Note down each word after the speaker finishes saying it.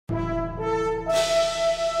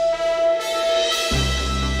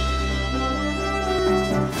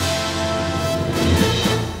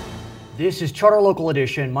This is Charter Local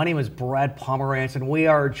Edition. My name is Brad Pomerance, and we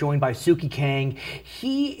are joined by Sukhee Kang.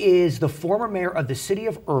 He is the former mayor of the city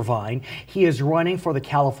of Irvine. He is running for the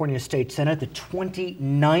California State Senate, the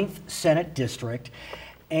 29th Senate District.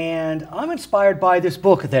 And I'm inspired by this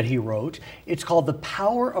book that he wrote. It's called The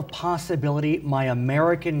Power of Possibility, My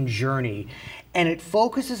American Journey. And it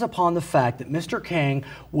focuses upon the fact that Mr. Kang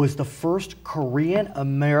was the first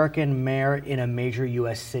Korean-American mayor in a major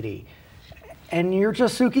U.S. city. And you're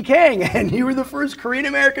just Sukhee Kang, and you were the first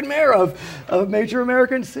Korean-American mayor of a major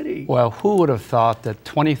American city. Well, who would have thought that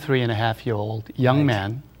 23-and-a-half-year-old young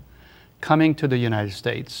man coming to the United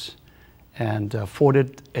States and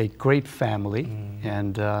afforded a great family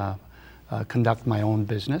and conduct my own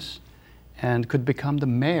business and could become the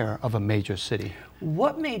mayor of a major city.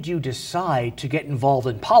 What made you decide to get involved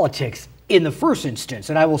in politics in the first instance?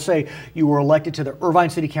 And I will say you were elected to the Irvine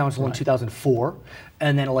City Council in 2004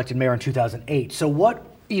 and then elected mayor in 2008. So what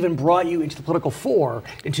even brought you into the political fore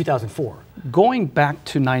in 2004? Going back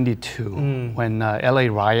to '92 when LA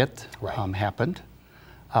riot happened,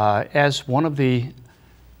 as one of the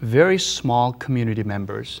very small community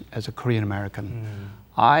members as a Korean American,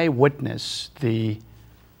 I witnessed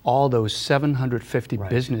all those 750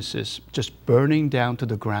 businesses just burning down to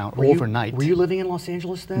the ground overnight. Were you living in Los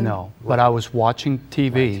Angeles then? No, but I was watching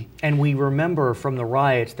TV. And we remember from the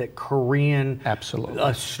riots that Korean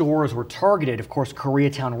stores were targeted. Of course,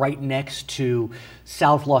 Koreatown right next to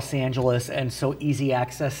South Los Angeles, and so easy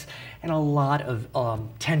access and a lot of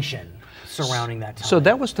tension surrounding that time. So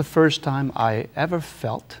that was the first time I ever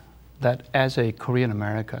felt that as a Korean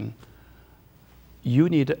American, you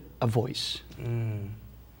need a voice.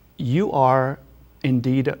 You are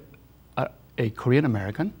indeed a Korean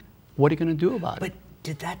American. What are you going to do about it? But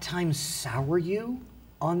did that time sour you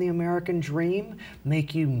on the American dream?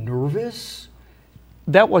 Make you nervous?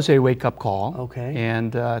 That was a wake-up call. Okay.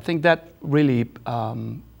 And I think that really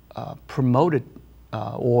promoted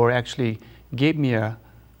or actually gave me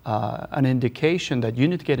an indication that you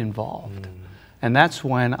need to get involved. And that's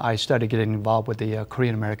when I started getting involved with the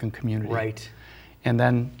Korean American community. Right. And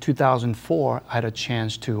then 2004, I had a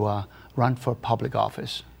chance to run for public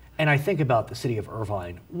office. And I think about the city of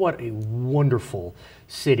Irvine. What a wonderful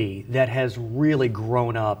city that has really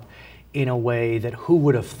grown up in a way that who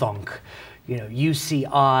would have thunk? You know,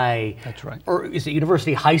 UCI. That's right. Or is it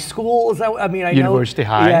University High School? Is that? I mean, I University know,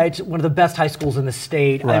 High. Yeah, it's one of the best high schools in the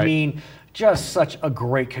state. Right. I mean, just such a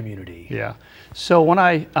great community. Yeah. So when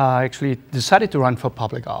I actually decided to run for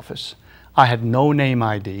public office, I had no name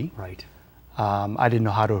ID. Right. I didn't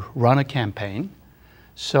know how to run a campaign.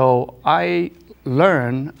 So I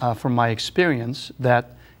learned from my experience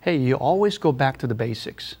that, hey, you always go back to the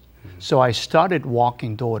basics. So I started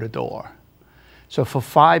walking door to door. So for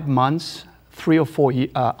 5 months, 3 or 4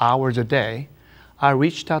 hours a day, I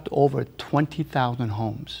reached out to over 20,000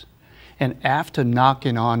 homes. And after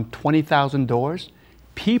knocking on 20,000 doors,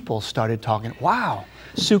 people started talking, wow,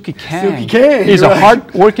 Sukhee Kang is a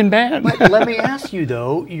hard-working man. But let me ask you,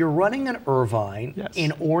 though, you're running in Irvine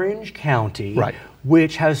in Orange County,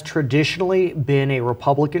 which has traditionally been a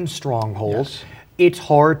Republican stronghold. It's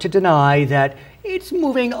hard to deny that it's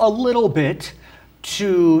moving a little bit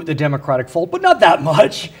to the Democratic fold, but not that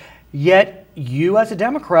much. Yet you, as a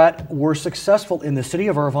Democrat, were successful in the city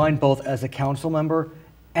of Irvine, both as a council member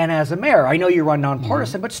and as a mayor. I know you run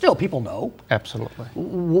nonpartisan, but still, people know. Absolutely.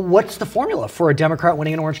 What's the formula for a Democrat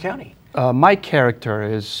winning in Orange County? My character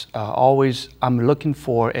is always, I'm looking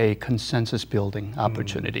for a consensus building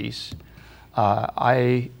opportunities.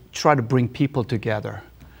 I try to bring people together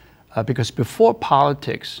because before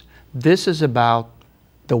politics, this is about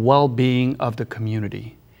the well-being of the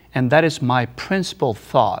community. And that is my principal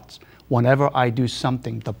thoughts whenever I do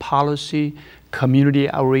something, the policy, community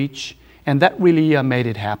outreach, and that really made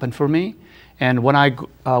it happen for me. And when I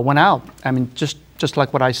went out, I mean, just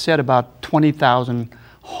like what I said about 20,000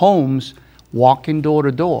 homes walking door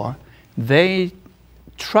to door, they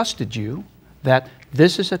trusted you that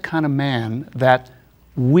this is the kind of man that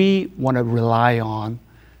we want to rely on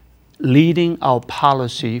leading our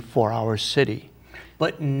policy for our city.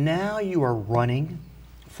 But now you are running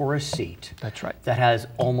for a seat. That's right. That has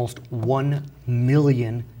almost 1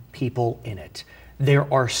 million people in it. There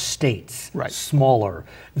are states smaller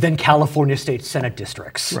than California state Senate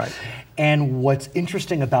districts. Right. And what's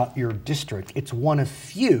interesting about your district, it's one of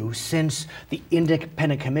few since the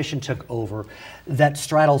Independent Commission took over that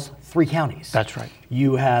straddles 3 counties. That's right.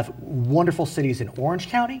 You have wonderful cities in Orange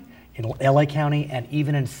County, in LA County, and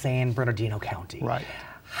even in San Bernardino County. Right.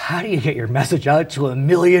 How do you get your message out to 1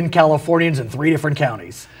 million Californians in 3 different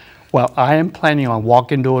counties? Well, I am planning on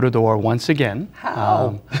walking door to door once again.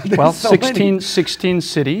 How? Well, so 16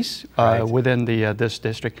 cities Right. within this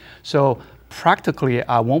district. So practically,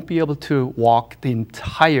 I won't be able to walk the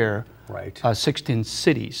entire Right. 16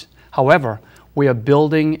 cities. However, we are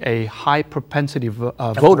building a high propensity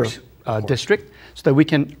voter course. district so that we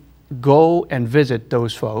can go and visit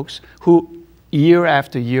those folks who year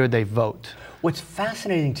after year they vote. What's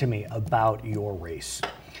fascinating to me about your race,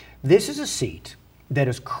 this is a seat that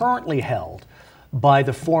is currently held by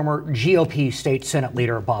the former GOP state Senate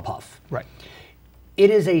leader, Bob Huff. Right. It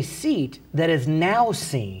is a seat that is now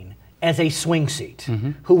seen as a swing seat.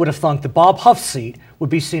 Who would have thunk the Bob Huff seat would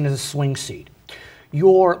be seen as a swing seat?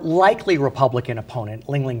 Your likely Republican opponent,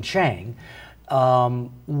 Ling Chang,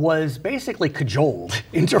 was basically cajoled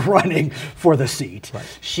into running for the seat.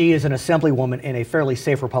 Right. She is an assemblywoman in a fairly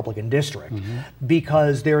safe Republican district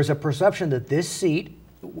because there is a perception that this seat,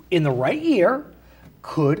 in the right year,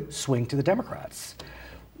 could swing to the Democrats.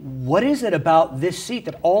 What is it about this seat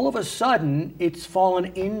that all of a sudden it's fallen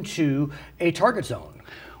into a target zone?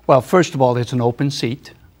 Well, first of all, it's an open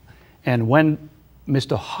seat. And when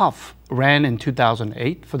Mr. Huff ran in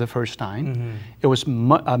 2008 for the first time, it was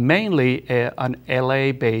mainly an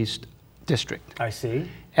LA-based district. I see.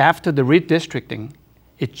 After the redistricting,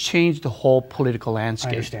 it changed the whole political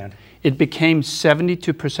landscape. I understand. It became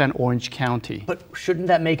 72% Orange County. But shouldn't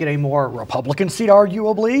that make it a more Republican seat,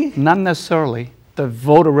 arguably? Not necessarily. The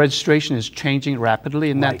voter registration is changing rapidly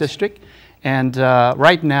in that Right. district. And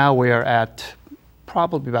right now we are at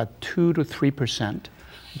probably about 2 to 3%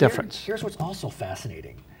 difference. Here's what's also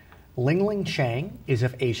fascinating. Ling Chang is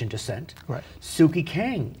of Asian descent. Right. Sukhee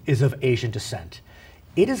Kang is of Asian descent.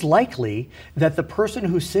 It is likely that the person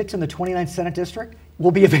who sits in the 29th Senate District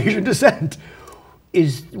will be of Asian descent.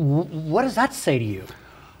 What does that say to you?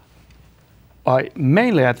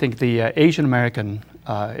 Mainly, I think the Asian American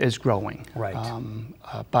is growing Right.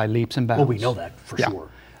 by leaps and bounds. Well, we know that for Yeah. sure.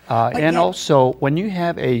 And yet- also, when you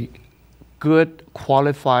have a good,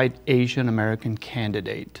 qualified Asian American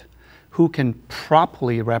candidate who can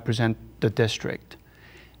properly represent the district,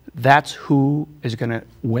 that's who is going to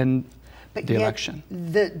win But the yet, election.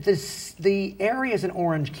 The areas in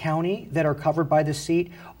Orange County that are covered by this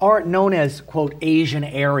seat aren't known as, quote, Asian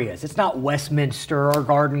areas. It's not Westminster or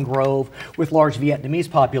Garden Grove with large Vietnamese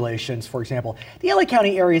populations, for example. The LA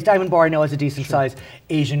County areas, Diamond Bar, I know, has a decent-sized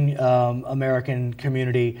Asian American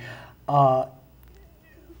community.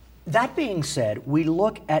 That being said, we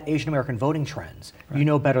look at Asian American voting trends. Right. You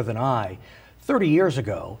know better than I. 30 years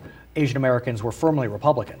ago, Asian Americans were firmly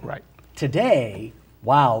Republican. Right. Today,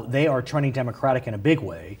 wow, they are trending Democratic in a big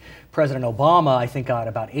way. President Obama, I think, got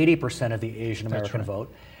about 80% of the Asian American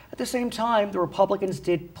vote. At the same time, the Republicans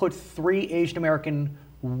did put 3 Asian American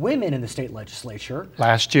women in the state legislature.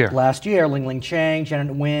 Last year. Last year, Ling Chang,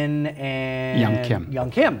 Janet Nguyen, and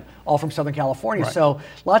Young Kim, all from Southern California. Right. So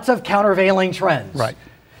lots of countervailing trends. Right.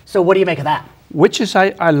 So what do you make of that? Which is, I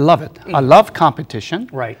love it. I love competition.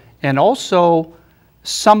 Right. And also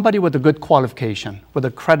somebody with a good qualification, with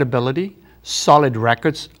a credibility, solid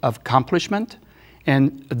records of accomplishment,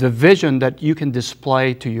 and the vision that you can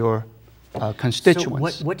display to your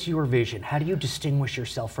constituents. So what's your vision? How do you distinguish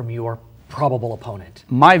yourself from your probable opponent?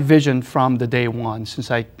 My vision from the day one,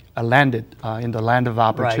 since I landed in the land of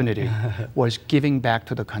opportunity, was giving back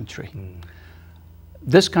to the country.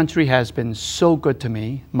 This country has been so good to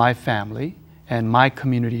me, my family, and my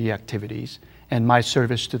community activities, and my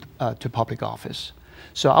service to public office.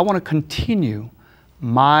 So I want to continue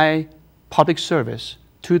my public service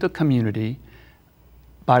to the community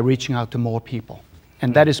by reaching out to more people.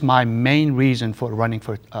 And that is my main reason for running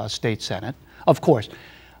for state senate. Of course,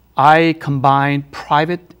 I combine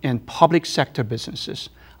private and public sector businesses.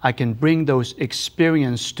 I can bring those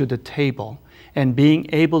experience to the table and being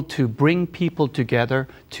able to bring people together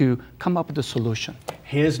to come up with a solution.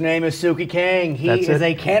 His name is Sukhee Kang. He is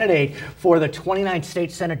a candidate for the 29th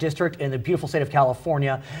State Senate District in the beautiful state of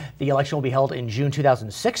California. The election will be held in June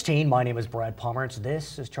 2016. My name is Brad Pomerance.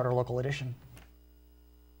 This is Charter Local Edition.